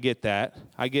see. I get that.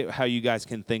 I get how you guys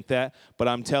can think that, but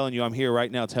I'm telling you, I'm here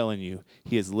right now telling you,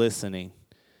 he is listening,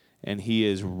 and he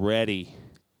is ready.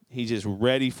 He's just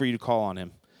ready for you to call on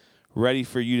him, ready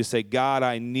for you to say, God,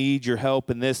 I need your help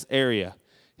in this area.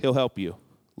 He'll help you.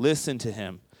 Listen to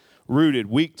him. Rooted,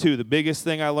 week 2, the biggest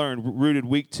thing I learned, rooted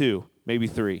week 2, maybe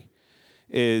 3,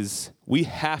 is we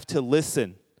have to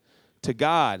listen to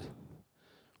God.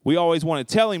 We always want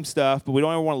to tell him stuff, but we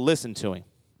don't ever want to listen to him.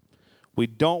 We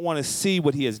don't want to see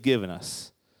what he has given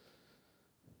us.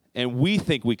 And we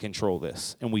think we control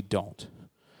this, and we don't.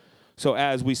 So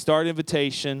as we start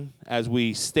invitation, as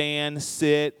we stand,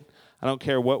 sit, I don't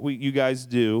care what you guys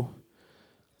do,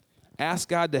 ask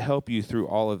God to help you through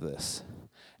all of this.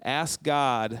 Ask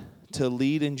God to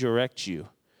lead and direct you.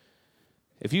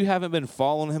 If you haven't been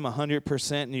following him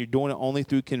 100% and you're doing it only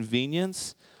through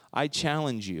convenience, I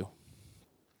challenge you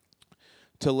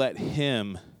to let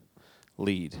him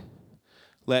lead.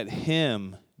 Let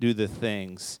him do the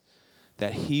things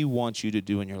that he wants you to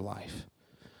do in your life.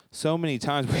 So many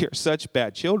times we are such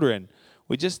bad children,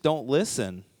 we just don't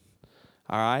listen.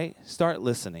 All right? Start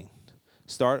listening.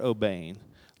 Start obeying.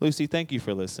 Lucy, thank you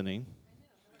for listening.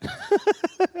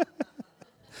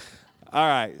 All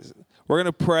right. We're going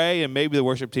to pray, and maybe the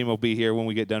worship team will be here when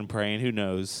we get done praying. Who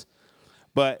knows?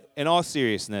 But in all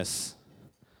seriousness,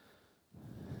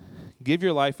 give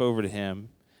your life over to him.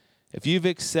 If you've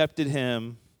accepted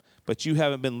him, but you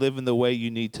haven't been living the way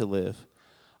you need to live,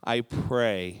 I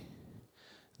pray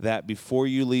that before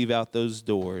you leave out those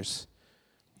doors,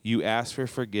 you ask for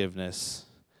forgiveness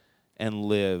and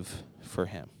live for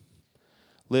him.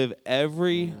 Live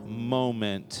every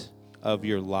moment of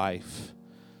your life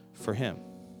for him.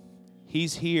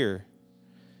 He's here.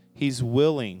 He's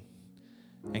willing.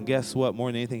 And guess what? More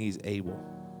than anything, he's able.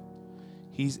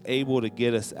 He's able to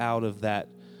get us out of that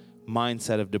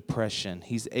mindset of depression.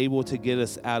 He's able to get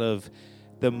us out of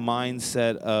the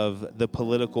mindset of the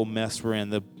political mess we're in,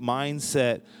 the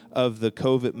mindset of the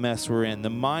COVID mess we're in, the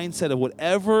mindset of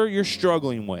whatever you're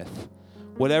struggling with.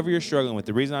 Whatever you're struggling with.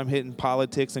 The reason I'm hitting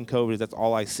politics and COVID is that's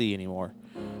all I see anymore.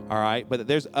 All right? But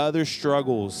there's other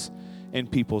struggles in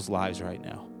people's lives right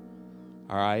now.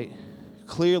 All right?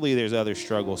 Clearly, there's other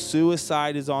struggles.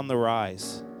 Suicide is on the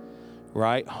rise,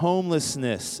 right?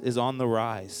 Homelessness is on the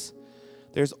rise.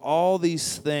 There's all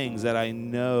these things that I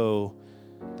know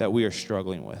that we are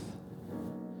struggling with.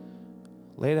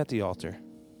 Lay it at the altar.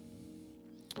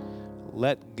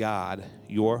 Let God,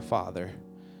 your Father,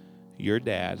 your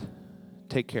Dad,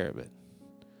 take care of it.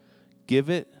 Give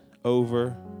it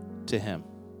over to him.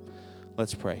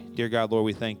 Let's pray. Dear God, Lord,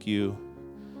 we thank you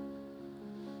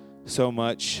so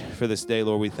much for this day,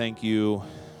 Lord. We thank you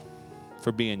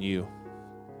for being you.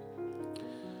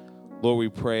 Lord, we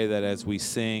pray that as we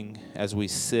sing, as we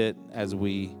sit, as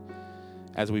we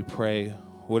pray,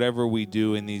 whatever we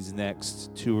do in these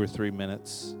next 2 or 3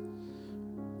 minutes,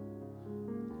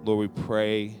 Lord, we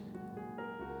pray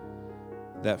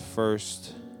that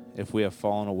first, if we have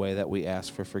fallen away, that we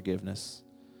ask for forgiveness.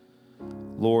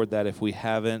 Lord, that if we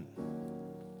haven't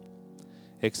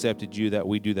accepted you, that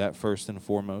we do that first and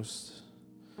foremost.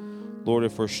 Lord,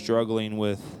 if we're struggling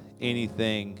with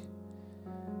anything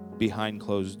behind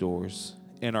closed doors,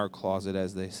 in our closet,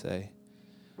 as they say,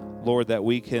 Lord, that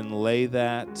we can lay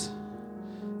that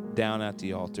down at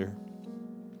the altar.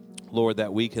 Lord,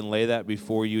 that we can lay that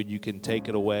before you and you can take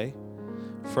it away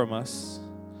from us.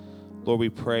 Lord, we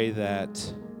pray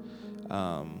that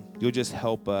you'll just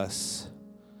help us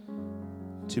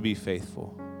to be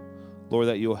faithful. Lord,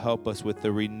 that you'll help us with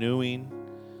the renewing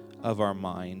of our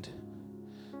mind,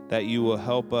 that you will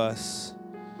help us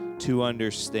to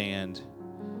understand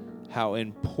how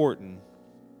important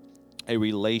a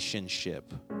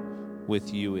relationship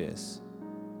with you is.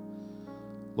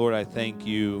 Lord, I thank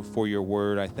you for your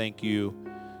word. I thank you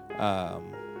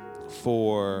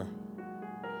for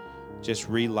just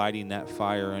relighting that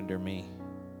fire under me.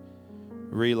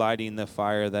 Relighting the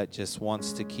fire that just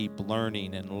wants to keep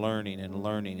learning and learning and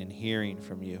learning and hearing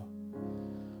from you.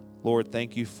 Lord,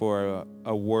 thank you for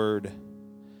a word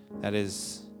that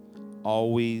is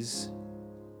always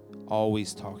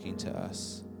talking to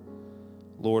us.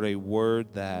 Lord, a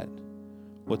word that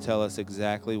will tell us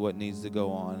exactly what needs to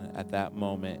go on at that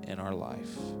moment in our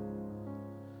life.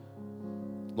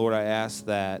 Lord, I ask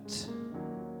that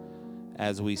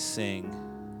as we sing,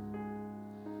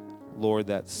 Lord,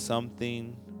 that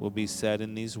something will be said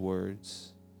in these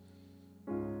words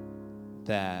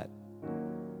that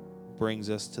brings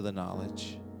us to the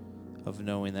knowledge of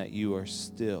knowing that you are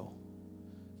still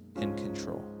in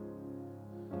control.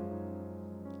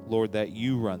 Lord, that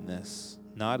you run this,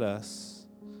 not us,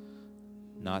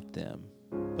 not them,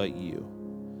 but you.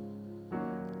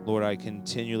 Lord, I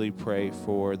continually pray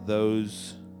for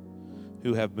those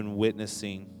who have been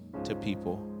witnessing to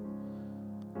people.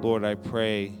 Lord, I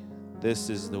pray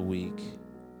this is the week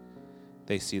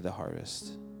they see the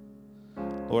harvest.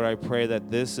 Lord, I pray that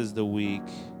this is the week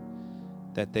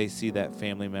that they see that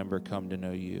family member come to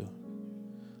know you.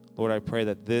 Lord, I pray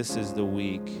that this is the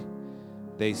week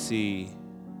they see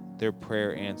their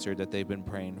prayer answered that they've been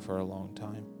praying for a long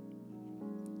time.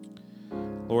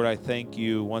 Lord, I thank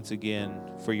you once again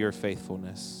for your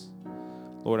faithfulness.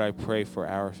 Lord, I pray for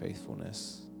our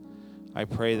faithfulness. I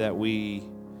pray that we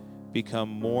become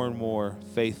more and more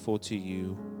faithful to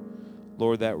you.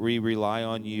 Lord, that we rely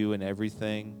on you in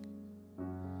everything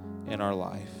in our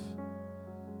life.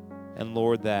 And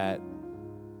Lord, that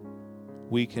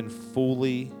we can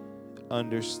fully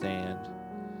understand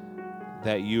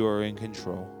that you are in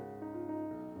control.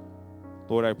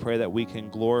 Lord, I pray that we can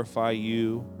glorify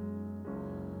you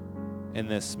in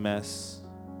this mess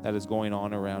that is going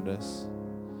on around us.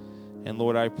 And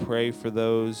Lord, I pray for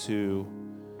those who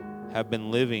have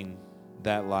been living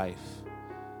that life,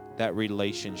 that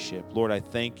relationship. Lord, I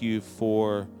thank you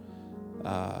for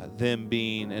them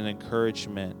being an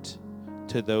encouragement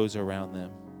to those around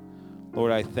them.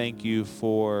 Lord, I thank you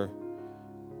for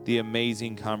the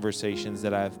amazing conversations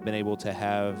that I've been able to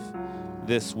have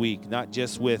this week, not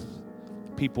just with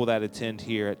people that attend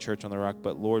here at Church on the Rock,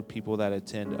 but Lord, people that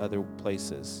attend other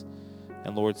places.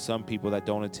 And Lord, some people that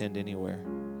don't attend anywhere.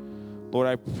 Lord,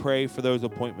 I pray for those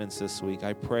appointments this week.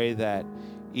 I pray that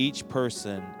each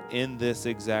person in this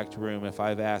exact room, if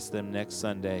I've asked them next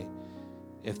Sunday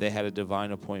if they had a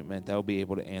divine appointment, they'll be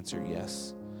able to answer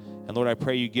yes. And Lord, I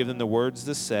pray you give them the words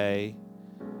to say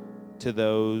to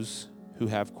those who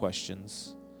have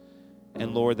questions.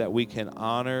 And Lord, that we can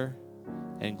honor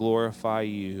and glorify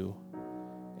you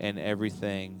in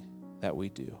everything that we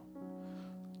do.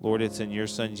 Lord, it's in your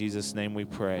Son Jesus' name we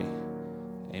pray.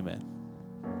 Amen.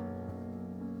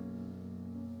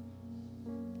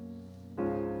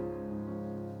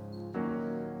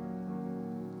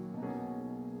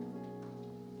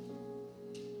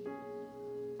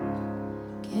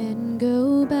 Can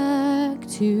go back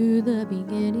to the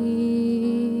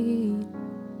beginning.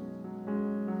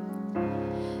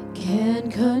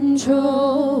 Can't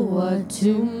control what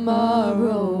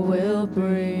tomorrow will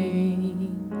bring.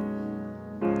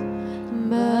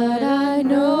 But I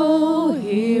know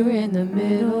here in the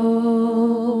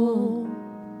middle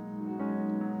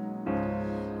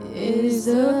is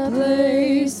a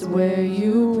place where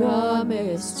you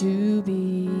promised to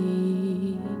be.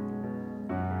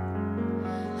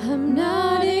 I'm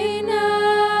not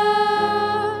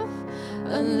enough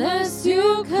unless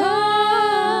you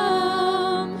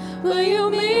come. Will you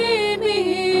meet me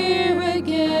here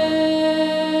again?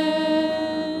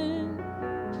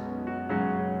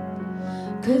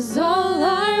 'Cause all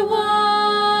I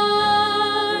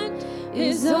want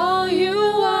is all you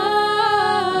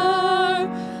are.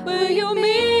 Will you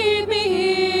meet me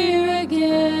here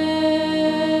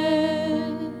again?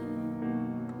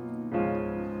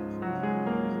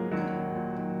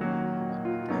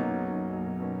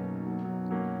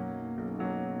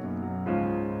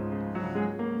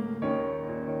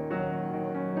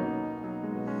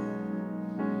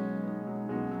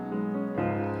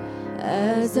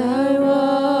 As I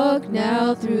walk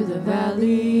now through the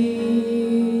valley,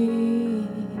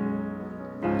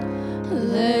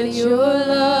 let your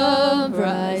love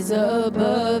rise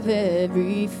above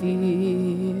every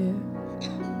fear.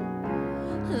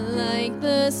 Like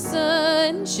the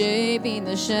sun shaping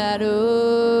the shadow,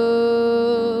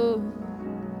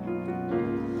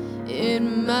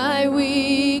 in my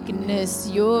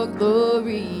weakness your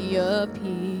glory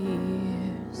appears.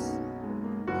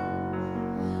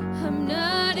 I'm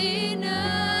not enough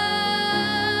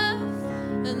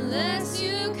unless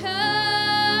you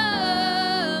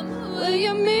come. Will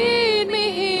you meet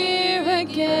me here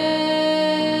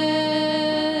again?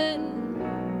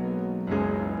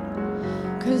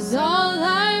 'Cause all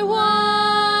I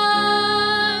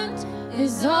want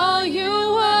is all you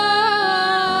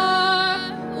are.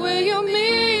 Will you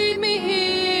meet me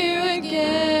here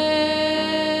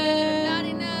again? Not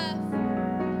enough.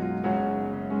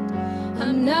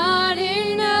 I'm not enough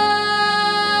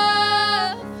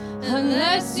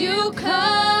unless you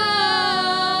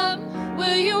come.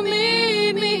 Will you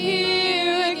meet me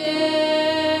here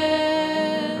again?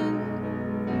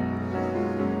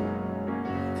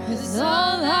 'Cause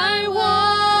all I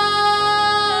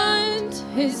want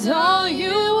is all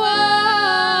you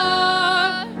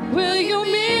are. Will you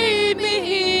meet me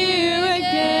here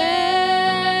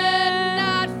again?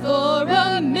 Not for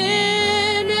a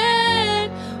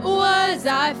minute was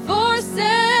I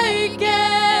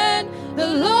forsaken. The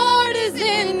Lord is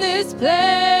in this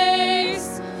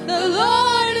place. The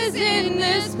Lord is in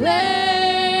this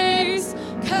place.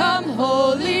 Come,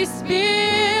 Holy Spirit,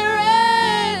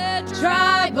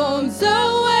 dry bones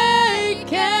awaken.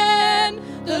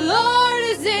 The Lord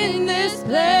is in this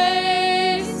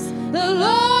place. The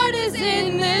Lord is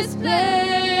in this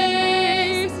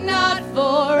place. Not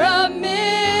for a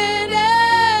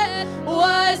minute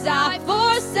was I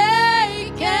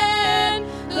forsaken.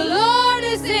 The Lord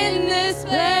is in this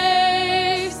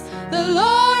place. The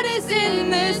Lord is in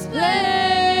this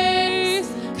place.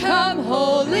 Come,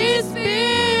 Holy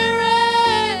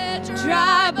Spirit,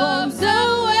 dry bones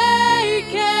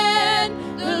awaken.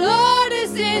 The Lord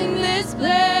is in this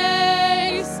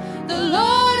place. The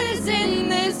Lord is in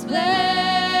this place.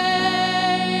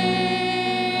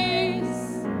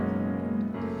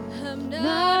 I'm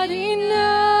not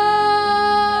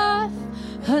enough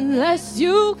unless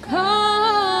you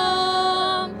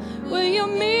come. Will you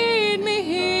meet me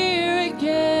here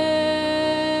again?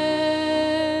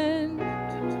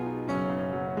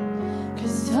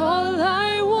 'Cause all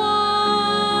I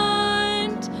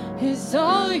want is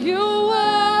all you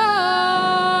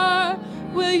are.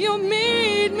 Will you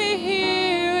meet me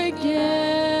here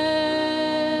again?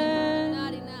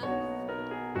 Not enough.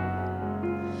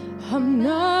 I'm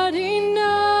not enough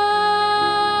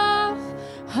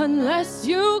unless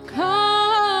you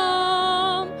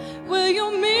come. Will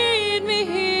you meet me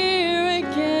here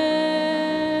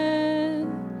again?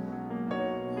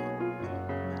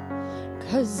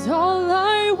 'Cause all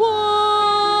I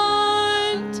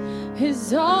want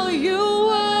is all you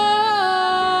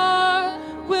are.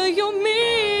 Will you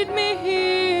meet me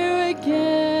here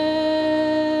again?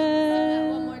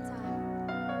 One more time.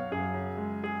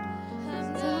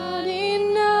 I'm not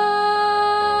enough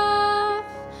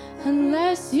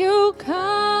unless you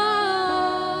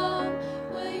come.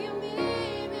 Will you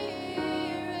meet me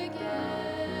here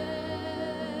again?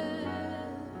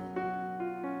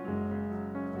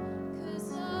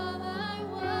 'Cause all I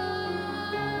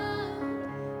want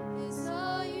is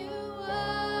all you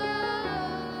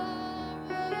are.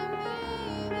 Will you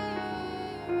meet me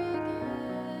here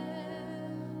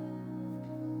again?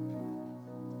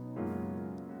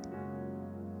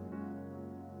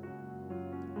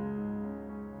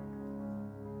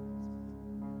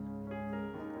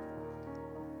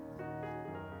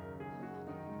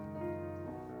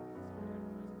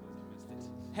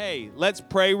 Hey, let's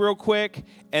pray real quick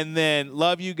and then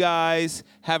love you guys.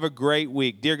 Have a great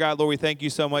week. Dear God, Lord, we thank you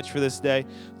so much for this day.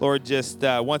 Lord, just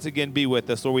once again be with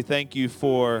us. Lord, we thank you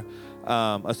for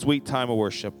a sweet time of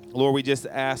worship. Lord, we just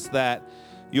ask that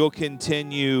you'll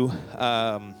continue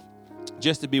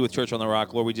just to be with Church on the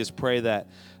Rock. Lord, we just pray that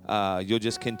you'll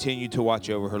just continue to watch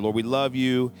over her. Lord, we love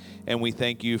you and we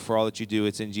thank you for all that you do.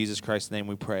 It's in Jesus Christ's name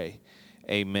we pray.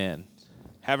 Amen.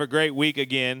 Have a great week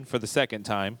again for the second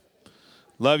time.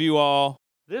 Love you all.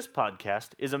 This podcast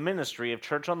is a ministry of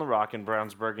Church on the Rock in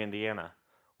Brownsburg, Indiana.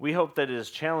 We hope that it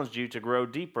has challenged you to grow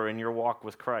deeper in your walk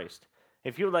with Christ.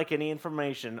 If you would like any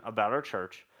information about our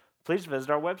church, please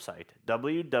visit our website,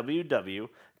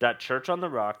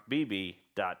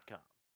 www.churchontherockbb.com.